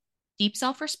of deep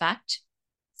self respect,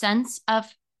 sense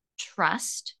of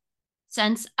trust,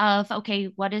 sense of,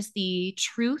 okay, what is the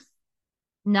truth,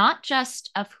 not just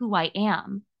of who I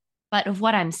am, but of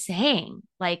what I'm saying?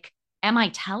 Like, am I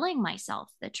telling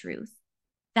myself the truth?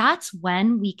 That's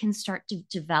when we can start to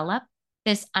develop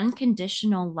this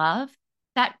unconditional love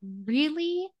that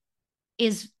really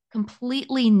is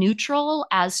completely neutral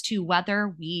as to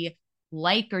whether we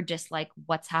like or dislike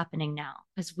what's happening now,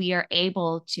 because we are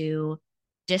able to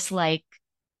dislike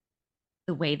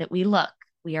the way that we look.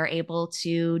 We are able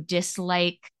to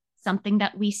dislike something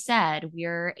that we said.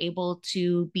 We're able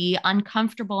to be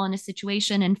uncomfortable in a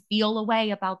situation and feel a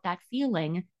way about that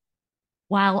feeling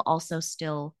while also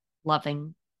still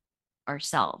loving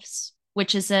ourselves,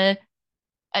 which is a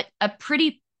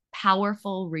pretty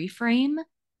powerful reframe.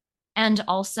 And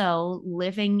also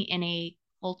living in a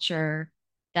culture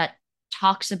that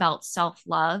talks about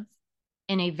self-love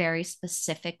in a very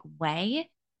specific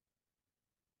way.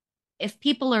 If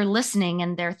people are listening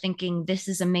and they're thinking this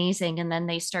is amazing, and then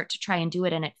they start to try and do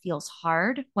it and it feels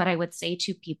hard, what I would say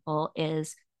to people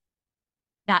is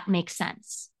that makes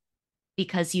sense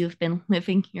because you've been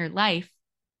living your life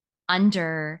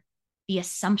under the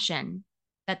assumption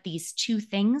that these two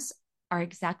things are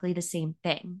exactly the same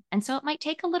thing. And so it might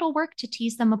take a little work to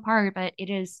tease them apart, but it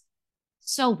is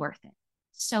so worth it.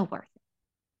 So worth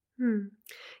it.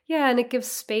 Yeah, and it gives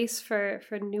space for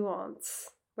nuance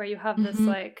where you have this Mm-hmm.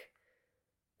 like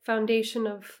foundation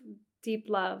of deep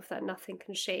love that nothing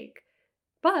can shake.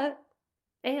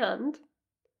 And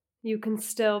you can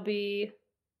still be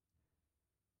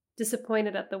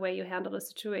disappointed at the way you handle a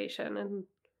situation, and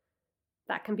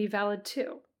that can be valid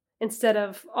too. Instead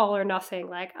of all or nothing,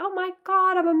 like, oh my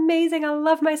God, I'm amazing. I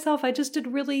love myself. I just did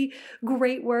really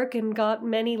great work and got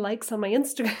many likes on my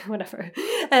Instagram, whatever.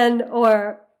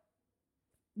 Or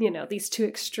these two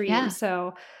extremes. Yeah.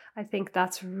 So I think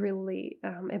that's really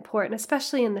important,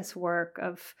 especially in this work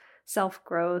of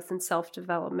self-growth and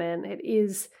self-development. It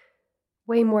is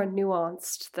way more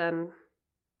nuanced than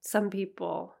some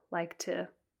people like to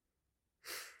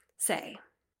say.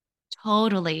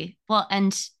 Totally. Well,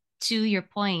 and to your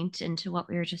point and to what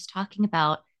we were just talking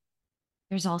about,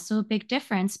 there's also a big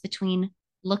difference between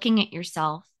looking at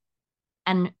yourself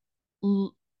and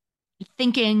l-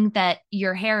 thinking that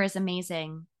your hair is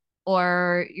amazing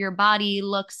or your body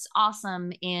looks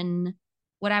awesome in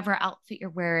whatever outfit you're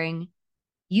wearing.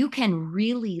 You can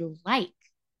really like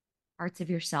parts of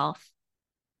yourself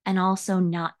and also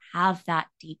not have that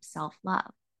deep self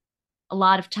love. A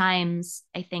lot of times,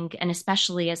 I think, and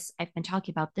especially as I've been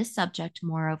talking about this subject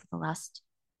more over the last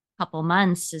couple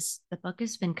months as the book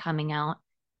has been coming out,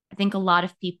 I think a lot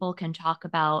of people can talk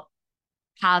about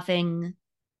having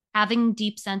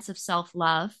deep sense of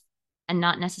self-love and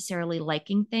not necessarily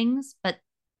liking things, but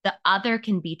the other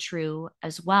can be true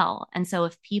as well. And so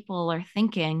if people are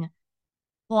thinking,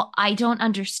 well, I don't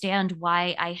understand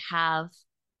why I have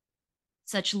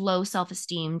such low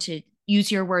self-esteem, to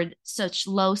use your word, such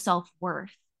low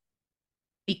self-worth,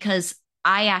 because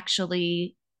I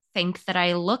actually think that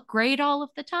I look great all of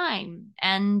the time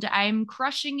and I'm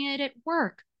crushing it at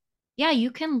work. Yeah,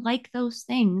 you can like those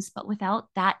things, but without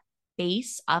that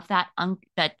base of that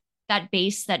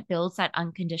base that builds that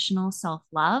unconditional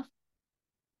self-love,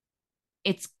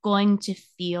 it's going to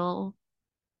feel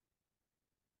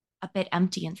a bit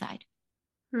empty inside.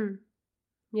 Hmm.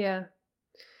 Yeah.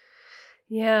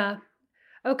 Yeah.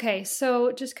 Okay,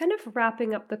 so just kind of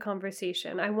wrapping up the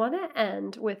conversation, I want to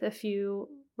end with a few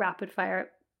rapid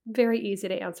fire, very easy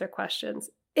to answer questions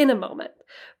in a moment.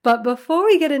 But before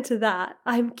we get into that,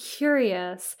 I'm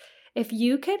curious if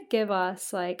you could give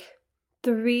us like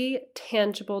 3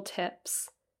 tangible tips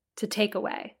to take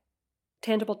away.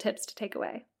 Tangible tips to take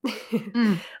away. A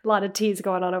Mm, lot of T's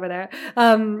going on over there.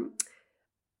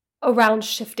 Around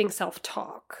shifting self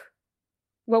talk.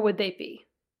 What would they be?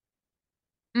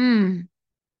 mm,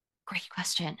 great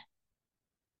question.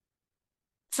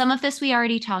 Some of this we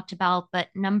already talked about, but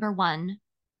number one,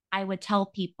 I would tell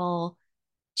people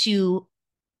to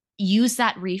use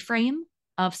that reframe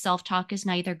of self talk is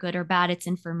neither good or bad, it's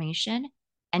information,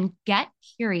 and get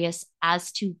curious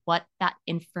as to what that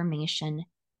information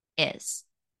is.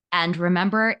 And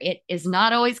remember, it is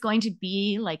not always going to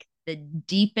be like the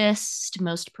deepest,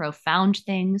 most profound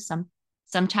thing.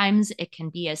 Sometimes it can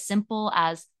be as simple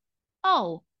as,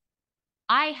 oh,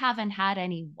 I haven't had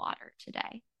any water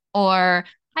today, or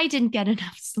I didn't get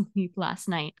enough sleep last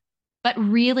night. But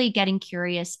really getting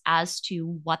curious as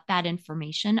to what that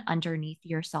information underneath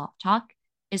your self talk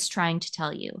is trying to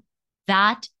tell you.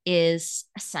 That is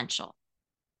essential.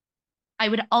 I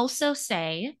would also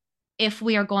say, if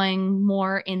we are going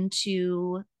more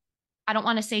into, I don't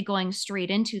want to say going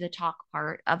straight into the talk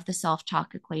part of the self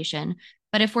talk equation,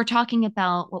 but if we're talking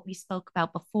about what we spoke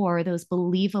about before, those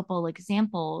believable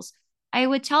examples, I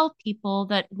would tell people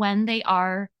that when they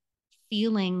are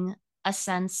feeling a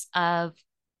sense of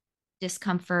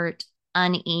discomfort,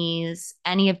 unease,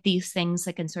 any of these things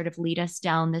that can sort of lead us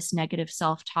down this negative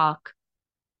self talk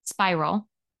spiral,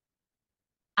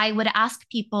 I would ask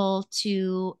people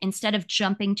to, instead of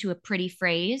jumping to a pretty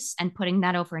phrase and putting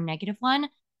that over a negative one,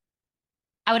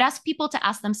 I would ask people to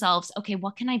ask themselves, okay,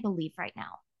 what can I believe right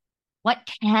now? What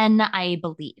can I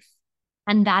believe?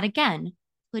 And that again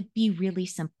could be really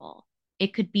simple.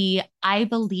 It could be, I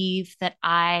believe that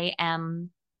I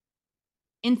am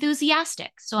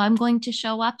enthusiastic. So I'm going to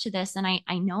show up to this and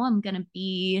I know I'm going to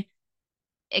be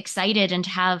excited and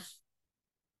have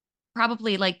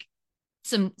probably like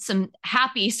some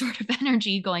happy sort of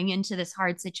energy going into this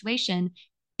hard situation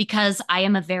because I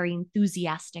am a very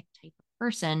enthusiastic type of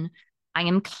person. I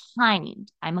am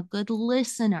kind. I'm a good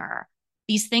listener.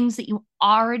 These things that you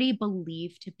already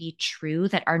believe to be true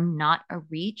that are not a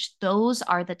reach, those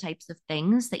are the types of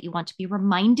things that you want to be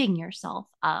reminding yourself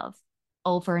of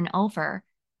over and over.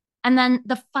 And then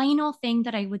the final thing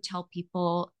that I would tell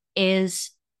people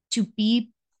is to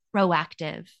be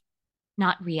proactive,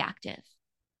 not reactive,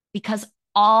 because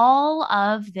all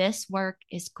of this work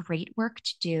is great work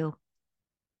to do,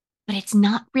 but it's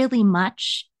not really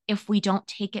much if we don't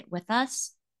take it with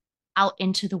us out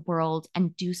into the world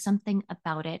and do something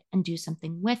about it and do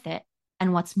something with it.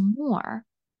 And what's more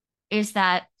is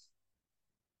that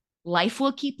life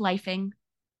will keep lifing,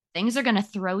 things are going to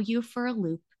throw you for a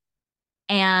loop,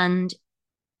 and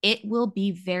it will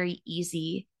be very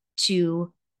easy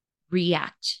to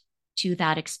react to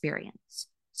that experience.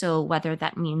 So, whether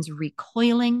that means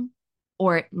recoiling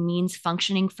or it means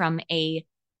functioning from a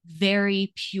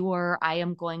very pure, I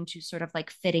am going to sort of like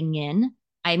fitting in,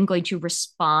 I'm going to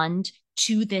respond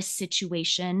to this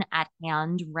situation at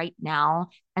hand right now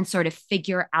and sort of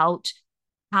figure out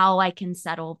how I can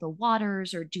settle the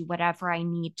waters or do whatever I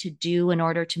need to do in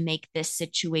order to make this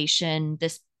situation,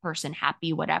 this person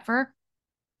happy, whatever.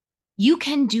 You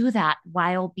can do that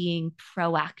while being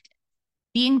proactive.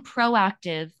 Being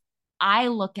proactive, I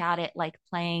look at it like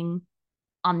playing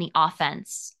on the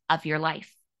offense of your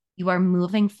life. You are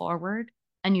moving forward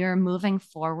and you're moving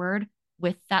forward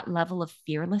with that level of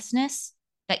fearlessness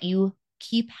that you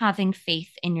keep having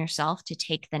faith in yourself to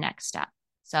take the next step.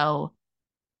 So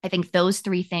I think those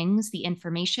three things, the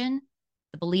information,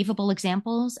 the believable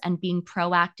examples, and being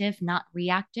proactive, not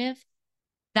reactive,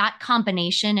 that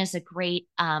combination is a great,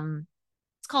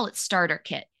 let's call it starter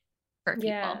kit for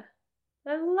Yeah. people.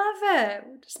 I love it.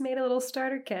 We just made a little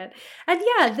starter kit. And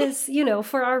yeah, this,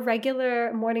 for our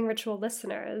regular morning ritual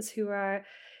listeners who are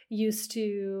used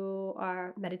to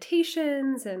our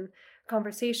meditations and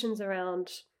conversations around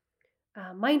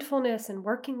mindfulness and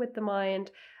working with the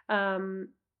mind, um,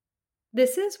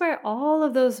 this is where all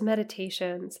of those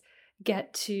meditations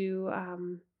get to,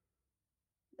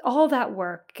 all that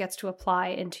work gets to apply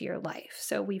into your life.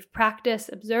 So we've practiced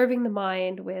observing the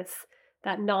mind with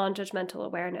that non-judgmental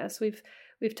awareness. We've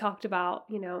talked about,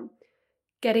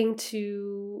 getting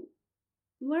to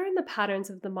learn the patterns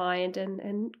of the mind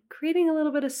and creating a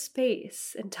little bit of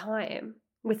space and time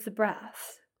with the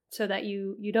breath so that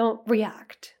you don't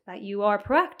react, that you are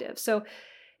proactive. So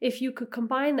if you could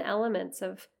combine the elements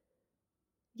of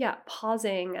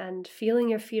pausing and feeling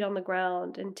your feet on the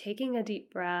ground and taking a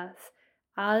deep breath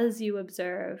as you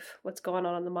observe what's going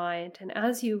on in the mind and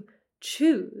as you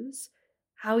choose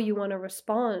how you want to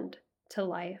respond to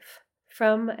life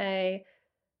from a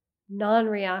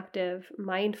non-reactive,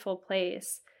 mindful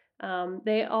place,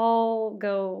 they all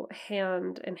go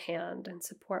hand in hand and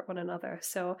support one another.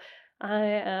 So I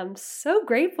am so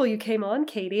grateful you came on,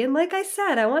 Katie. And like I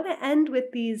said, I want to end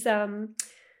with these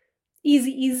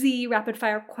easy rapid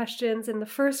fire questions. And the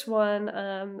first one,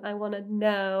 I want to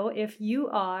know if you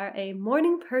are a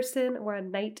morning person or a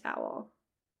night owl.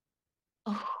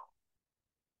 Oh,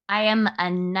 I am a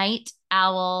night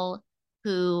owl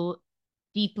who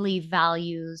deeply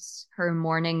values her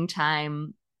morning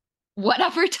time,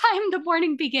 whatever time the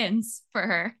morning begins for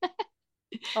her.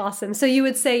 Awesome. So you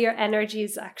would say your energy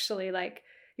is actually like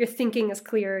your thinking is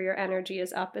clear, your energy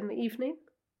is up in the evening?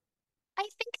 I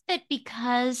think that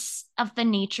because of the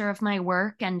nature of my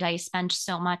work and I spend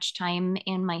so much time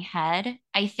in my head,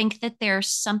 I think that there's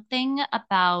something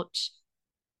about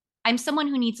I'm someone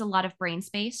who needs a lot of brain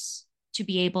space to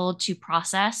be able to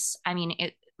process. I mean,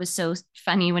 it was so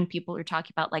funny when people were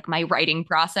talking about like my writing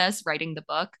process, writing the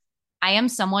book. I am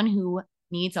someone who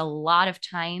needs a lot of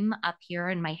time up here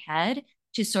in my head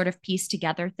to sort of piece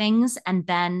together things. And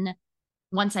then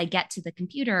once I get to the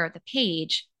computer or the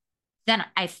page, then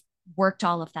I've worked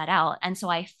all of that out. And so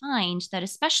I find that,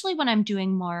 especially when I'm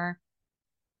doing more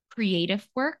creative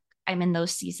work, I'm in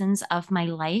those seasons of my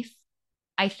life.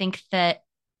 I think that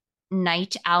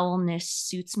night owlness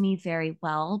suits me very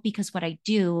well because what I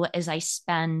do is I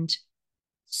spend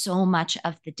so much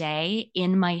of the day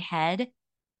in my head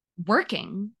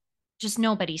working, just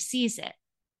nobody sees it.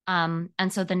 And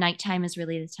so the nighttime is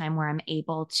really the time where I'm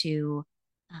able to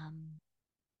um,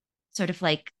 sort of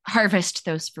like harvest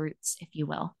those fruits, if you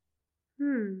will.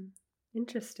 Hmm.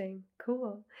 Interesting.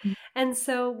 Cool. And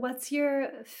so what's your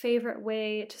favorite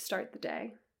way to start the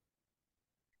day?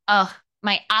 Oh,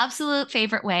 my absolute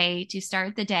favorite way to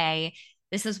start the day,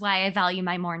 this is why I value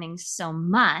my mornings so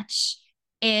much,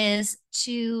 is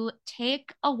to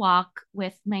take a walk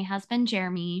with my husband,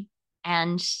 Jeremy,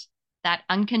 and that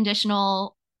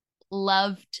unconditionally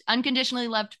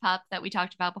loved pup that we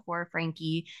talked about before,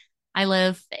 Frankie. I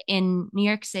live in New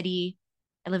York City.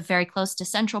 I live very close to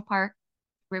Central Park,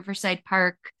 Riverside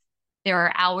Park. There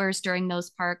are hours during those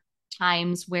park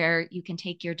times where you can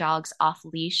take your dogs off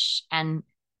leash. And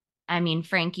I mean,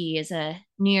 Frankie is a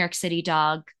New York City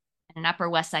dog and an Upper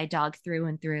West Side dog through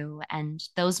and through. And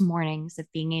those mornings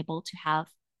of being able to have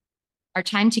our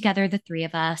time together, the three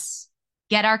of us,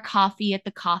 get our coffee at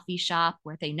the coffee shop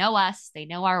where they know us, they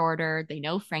know our order, they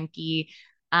know Frankie,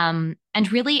 and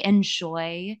really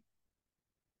enjoy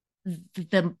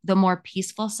the more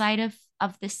peaceful side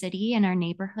of the city and our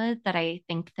neighborhood that I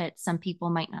think that some people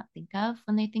might not think of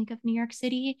when they think of New York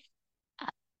City. Uh,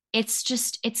 it's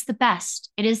the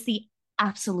best. It is the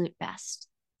absolute best.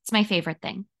 It's my favorite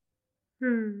thing.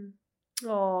 Hmm.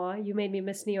 Oh, you made me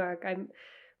miss New York. I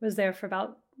was there for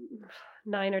about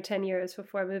 9 or 10 years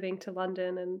before moving to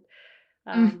London, and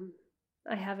Mm, um,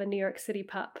 I have a New York City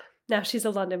pup. Now she's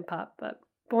a London pup, but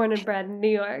born and bred in New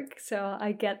York, so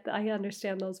I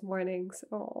understand those mornings.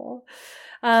 Oh,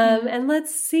 yeah. and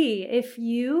let's see if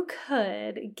you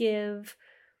could give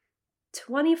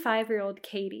 25-year-old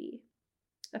Katie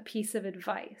a piece of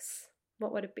advice,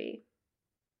 what would it be?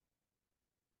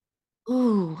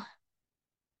 Ooh,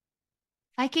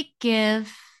 if I could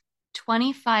give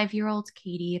 25-year-old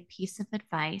Katie a piece of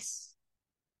advice,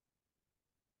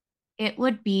 it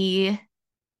would be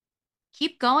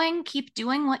keep going, keep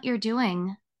doing what you're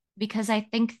doing. Because I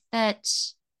think that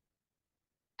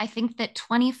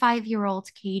 25-year-old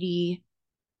Katie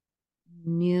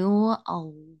knew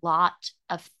a lot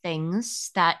of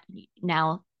things that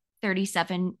now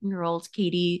 37-year-old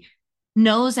Katie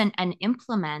knows and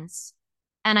implements.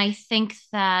 And I think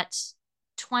that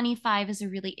 25 is a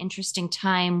really interesting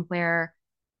time where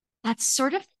that's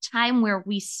sort of the time where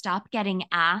we stop getting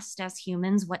asked as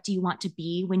humans, what do you want to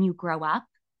be when you grow up?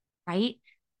 Right?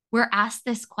 We're asked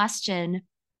this question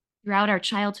throughout our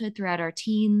childhood, throughout our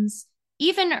teens,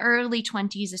 even early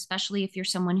 20s, especially if you're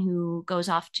someone who goes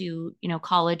off to,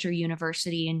 college or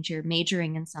university and you're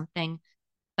majoring in something.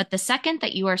 But the second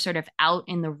that you are sort of out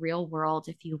in the real world,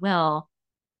 if you will,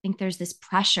 I think there's this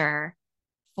pressure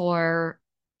for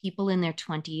people in their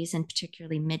 20s and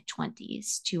particularly mid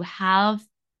 20s to have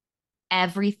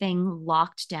everything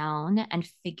locked down and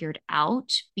figured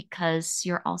out, because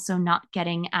you're also not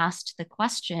getting asked the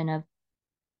question of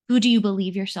who do you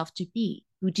believe yourself to be?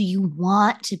 Who do you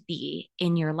want to be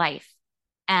in your life?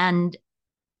 And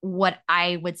what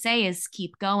I would say is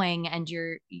keep going, and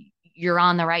you're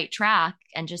on the right track,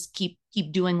 and just keep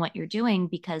doing what you're doing,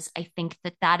 because I think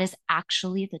that is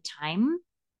actually the time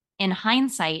in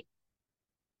hindsight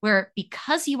where,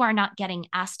 because you are not getting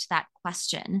asked that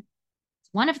question, it's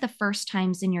one of the first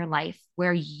times in your life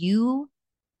where you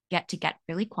get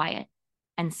really quiet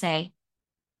and say,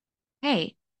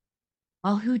 hey,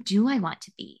 well, who do I want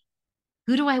to be?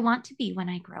 Who do I want to be when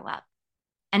I grow up?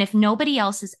 And if nobody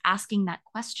else is asking that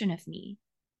question of me,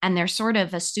 and they're sort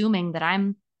of assuming that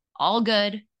I'm all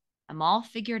good, I'm all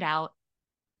figured out,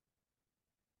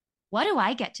 what do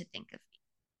I get to think of me?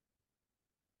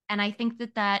 And I think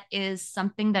that is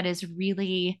something that is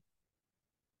really,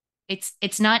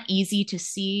 it's not easy to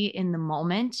see in the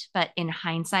moment, but in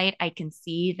hindsight, I can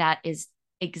see that is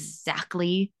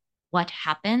exactly what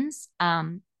happens.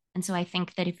 And so I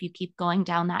think that if you keep going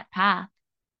down that path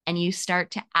and you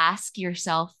start to ask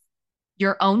yourself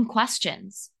your own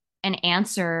questions and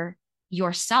answer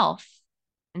yourself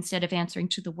instead of answering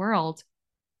to the world,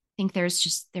 I think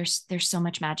there's so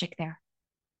much magic there.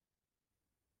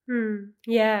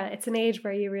 Yeah, it's an age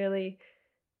where you really,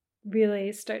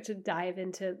 really start to dive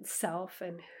into self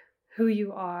and who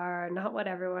you are, not what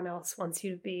everyone else wants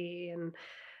you to be. And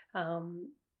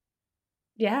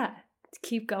yeah,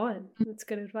 keep going. That's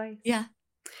good advice. Yeah.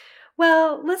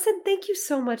 Well, listen, thank you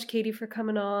so much, Katie, for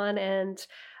coming on. And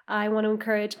I want to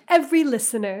encourage every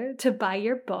listener to buy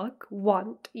your book,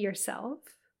 Want Yourself.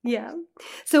 Yeah.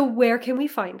 So where can we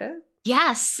find it?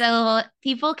 Yes. So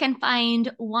people can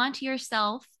find Want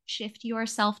Yourself, Shift Your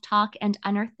Self-Talk, and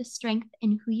Unearth the Strength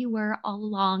in Who You Were All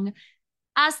Along.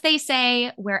 As they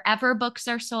say, wherever books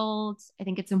are sold. I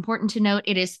think it's important to note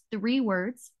it is 3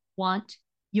 words: want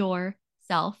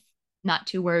yourself, not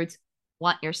 2 words,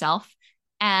 want yourself.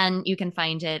 And you can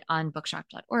find it on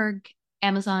bookshop.org,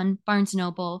 Amazon, Barnes &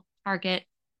 Noble, Target,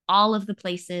 all of the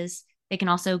places. They can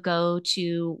also go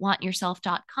to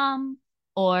wantyourself.com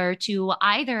or to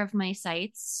either of my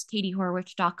sites,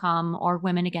 katiehorwitch.com or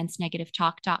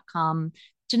womenagainstnegativetalk.com,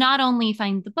 to not only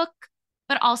find the book,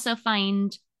 but also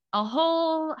find a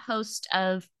whole host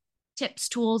of tips,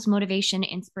 tools, motivation,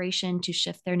 inspiration to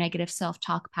shift their negative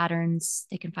self-talk patterns.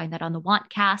 They can find that on the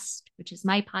Wantcast, which is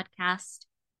my podcast.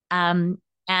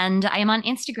 And I am on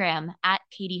Instagram at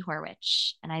Katie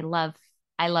Horwitch, and I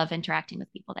love interacting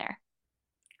with people there.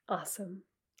 Awesome.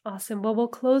 Awesome. Well, we'll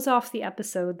close off the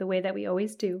episode the way that we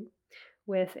always do,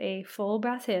 with a full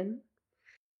breath in,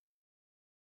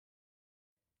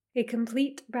 a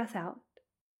complete breath out,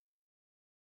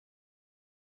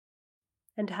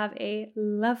 and have a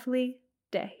lovely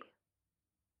day.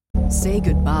 Say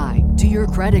goodbye to your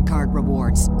credit card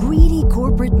rewards. Greedy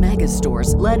corporate mega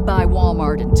stores, led by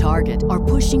Walmart and Target, are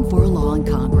pushing for a law in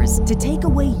Congress to take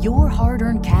away your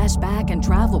hard-earned cash back and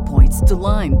travel points to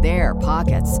line their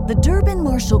pockets. The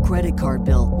Durbin-Marshall credit card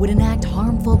bill would enact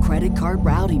harmful credit card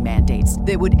routing mandates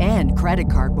that would end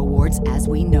credit card rewards as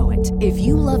we know it. If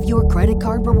you love your credit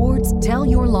card rewards, tell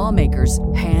your lawmakers,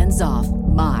 hands off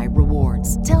my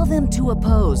rewards. Tell them to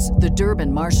oppose the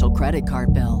Durbin-Marshall credit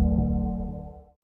card bill.